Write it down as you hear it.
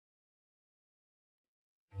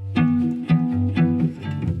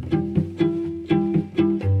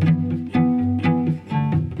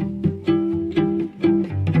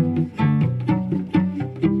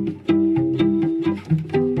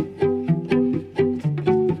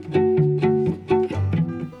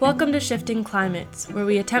Welcome to Shifting Climates, where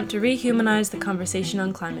we attempt to rehumanize the conversation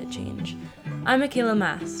on climate change. I'm Michaela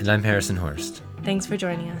Mast. And I'm Harrison Horst. Thanks for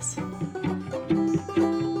joining us.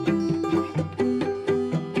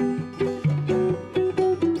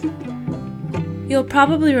 You'll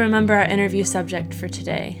probably remember our interview subject for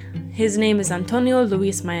today. His name is Antonio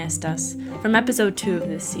Luis Maestas, from episode 2 of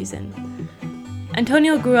this season.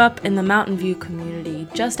 Antonio grew up in the Mountain View community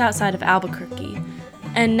just outside of Albuquerque,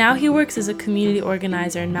 and now he works as a community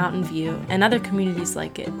organizer in Mountain View and other communities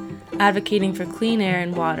like it, advocating for clean air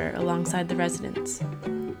and water alongside the residents.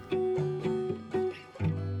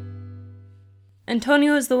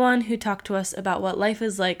 Antonio is the one who talked to us about what life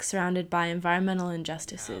is like surrounded by environmental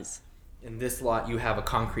injustices. In this lot, you have a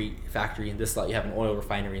concrete factory. In this lot, you have an oil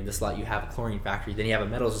refinery. In this lot, you have a chlorine factory. Then you have a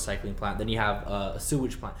metals recycling plant. Then you have a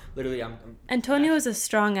sewage plant. Literally, Antonio is a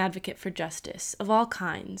strong advocate for justice of all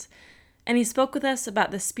kinds, and he spoke with us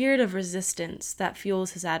about the spirit of resistance that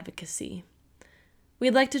fuels his advocacy.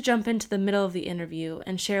 We'd like to jump into the middle of the interview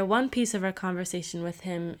and share one piece of our conversation with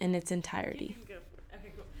him in its entirety.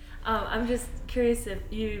 Okay, cool. I'm just curious if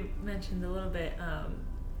you mentioned a little bit,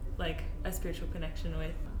 like a spiritual connection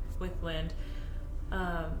with land,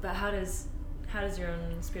 but how does your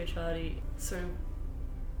own spirituality sort of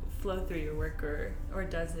flow through your work, or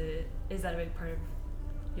is that a big part of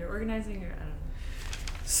your organizing, or I don't know?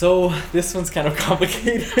 So this one's kind of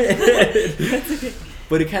complicated. That's okay.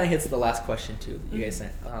 But it kind of hits the last question too. You guys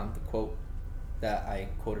sent the quote that I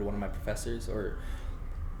quoted one of my professors, or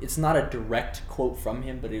it's not a direct quote from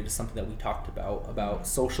him, but it is something that we talked about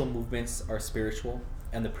social movements are spiritual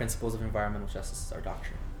and the principles of environmental justice are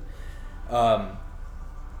doctrine.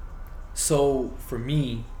 So for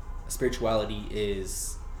me, spirituality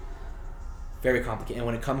is very complicated, and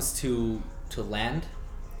when it comes to land,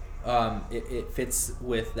 it fits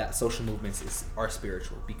with that social movements are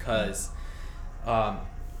spiritual, because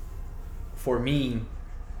for me,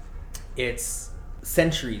 it's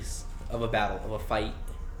centuries of a battle, of a fight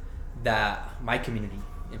that my community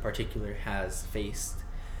in particular has faced,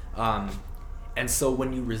 and so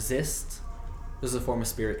when you resist, there's a form of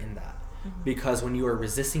spirit in that. Because when you are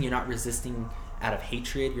resisting, you're not resisting out of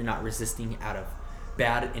hatred, you're not resisting out of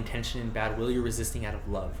bad intention and bad will, you're resisting out of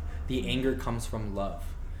love. The anger comes from love.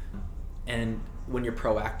 And when you're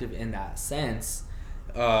proactive in that sense,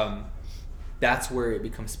 that's where it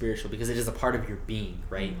becomes spiritual, because it is a part of your being,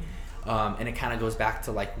 right? And it kind of goes back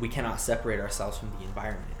to, like, we cannot separate ourselves from the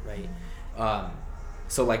environment, right?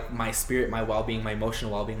 So, like, my spirit, my well-being, my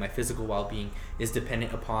emotional well-being, my physical well-being is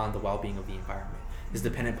dependent upon the well-being of the environment, is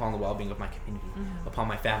dependent upon the well-being of my community, upon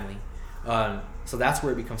my family. So that's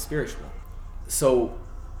where it becomes spiritual. So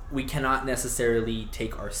we cannot necessarily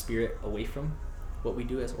take our spirit away from what we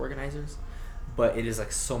do as organizers, but it is,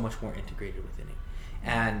 like, so much more integrated within it.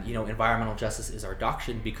 And, you know, environmental justice is our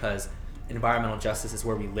doctrine, because environmental justice is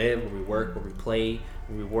where we live, where we work, where we play,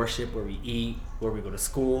 where we worship, where we eat, where we go to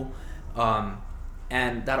school.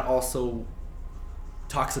 And that also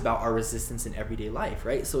talks about our resistance in everyday life,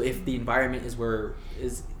 right? So if the environment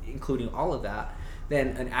is including all of that, then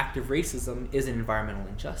an act of racism is an environmental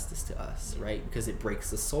injustice to us, right? Because it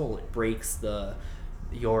breaks the soul, it breaks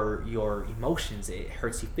your emotions, it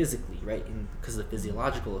hurts you physically, right? Because of the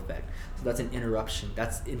physiological effect. So that's an interruption.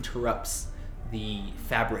 That interrupts the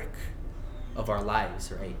fabric of our lives,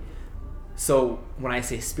 right? So when I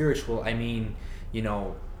say spiritual, I mean, you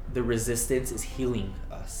know, the resistance is healing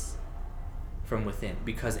us from within,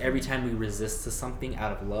 because every time we resist to something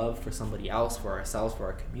out of love for somebody else, for ourselves, for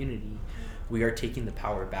our community, we are taking the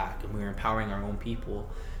power back, and we are empowering our own people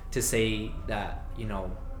to say that, you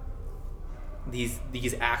know, these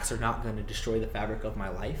acts are not going to destroy the fabric of my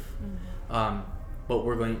life, but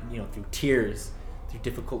we're going, you know, through tears, through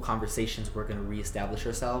difficult conversations, we're going to reestablish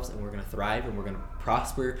ourselves, and we're going to thrive, and we're going to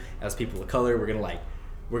prosper as people of color. We're going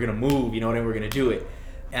to move, you know, and we're going to do it.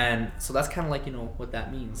 And so that's kind of like, you know, what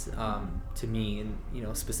that means to me. And, you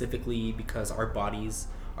know, specifically because our bodies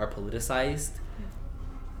are politicized,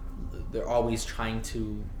 they're always trying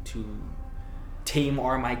to tame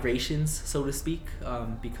our migrations, so to speak,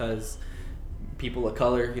 because people of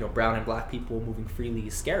color, you know, brown and black people moving freely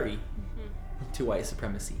is scary to white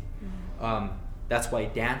supremacy. That's why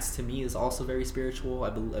dance to me is also very spiritual. I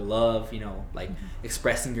love, you know, like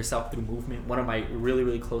expressing yourself through movement. One of my really,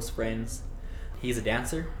 really close friends, he's a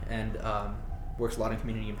dancer and works a lot in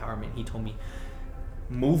community empowerment. He told me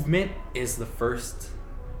movement is the first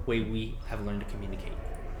way we have learned to communicate.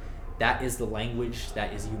 That is the language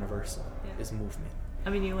that is universal, is movement. I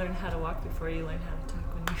mean, you learn how to walk before you learn how to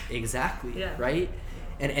talk when you... Exactly, right?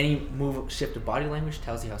 And any shift of body language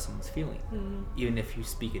tells you how someone's feeling, even if you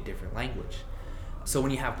speak a different language. So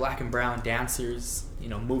when you have black and brown dancers, you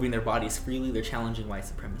know, moving their bodies freely, they're challenging white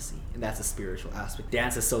supremacy, and that's a spiritual aspect.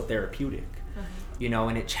 Dance is so therapeutic, you know,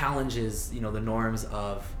 and it challenges, you know, the norms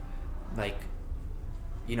of, like,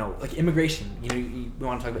 you know, like immigration. You know, we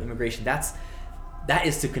want to talk about immigration. That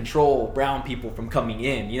is to control brown people from coming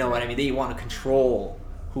in. You know what I mean? They want to control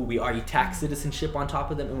who we are. You tax citizenship on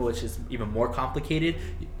top of them, which is even more complicated.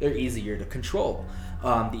 They're easier to control.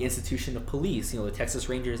 The institution of police, you know, the Texas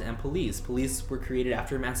Rangers and police were created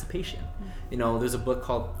after emancipation. You know, there's a book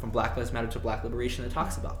called From Black Lives Matter to Black Liberation that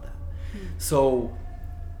talks about that. So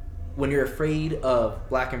when you're afraid of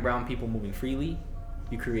black and brown people moving freely,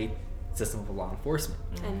 you create a system of law enforcement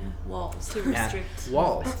And walls. To restrict. and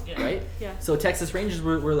walls, Yeah. right? Yeah. So Texas Rangers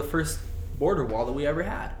were the first border wall that we ever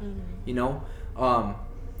had. You know,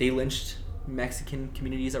 they lynched Mexican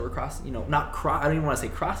communities that were crossing, you know, I don't even want to say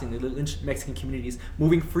crossing, they lynched Mexican communities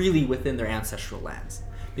moving freely within their ancestral lands,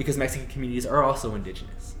 because Mexican communities are also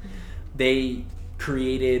indigenous. They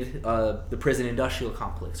created the prison industrial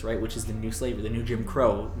complex, right, which is the new slavery, the new Jim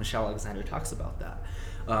Crow. Michelle Alexander talks about that.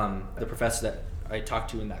 The professor that I talked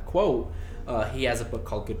to in that quote, he has a book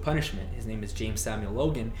called Good Punishment. His name is James Samuel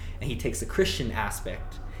Logan, and he takes the Christian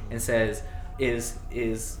aspect and says,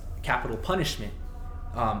 is capital punishment,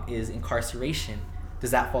 is incarceration,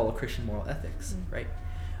 does that follow Christian moral ethics, right?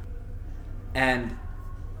 And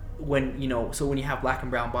when, you know, so when you have black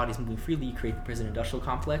and brown bodies moving freely, you create the prison industrial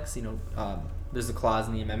complex. You know, there's a clause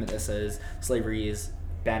in the amendment that says slavery is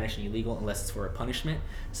banished and illegal unless it's for a punishment.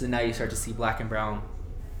 So now you start to see black and brown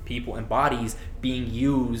people and bodies being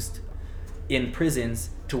used in prisons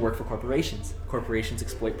to work for corporations. Corporations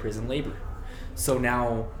exploit prison labor. So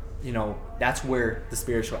now, you know, that's where the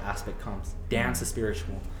spiritual aspect comes. Dance is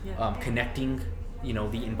spiritual. Yeah. Connecting, you know,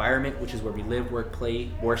 the environment, which is where we live, work,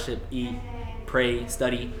 play, worship, eat, pray,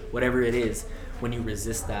 study, whatever it is. When you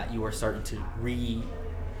resist that, you are starting to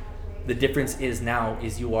the difference is now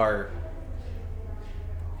is you are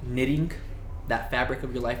knitting that fabric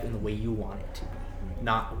of your life in the way you want it to be,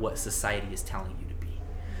 not what society is telling you to be.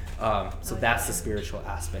 So that's the spiritual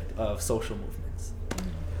aspect of social movements.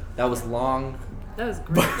 That was long. That was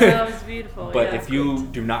great. That was beautiful. But yeah. if you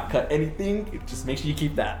do not cut anything, just make sure you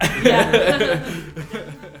keep that. Yeah.